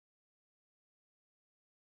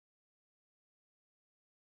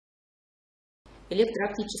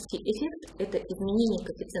Электрооптический эффект – это изменение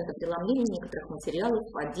коэффициента преломления некоторых материалов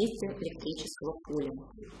под действием электрического поля.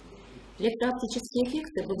 Электрооптические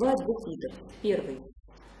эффекты бывают двух видов. Первый.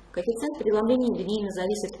 Коэффициент преломления линейно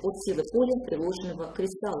зависит от силы поля, приложенного к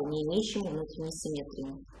кристаллу, не имеющему внутренней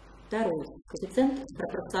симметрии. Второй. Коэффициент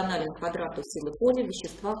пропорционален квадрату силы поля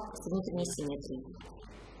вещества с внутренней симметрией.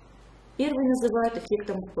 Первый называют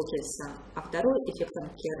эффектом Поккельса, а второй –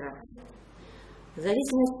 эффектом Керра.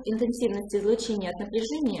 Зависимость интенсивности излучения от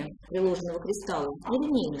напряжения, приложенного к кристаллу,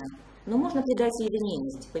 нелинейна, но можно придать ей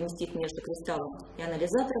линейность, поместив между кристаллом и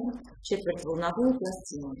анализатором четвертьволновую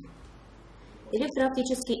пластину.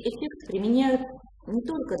 Электрооптический эффект применяют не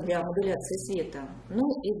только для модуляции света, но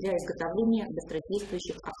и для изготовления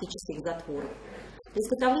быстродействующих оптических затворов, для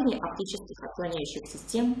изготовления оптических отклоняющих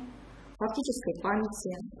систем, в оптической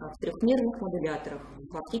памяти, в трехмерных модуляторах,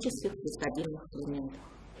 в оптических нестабильных элементах.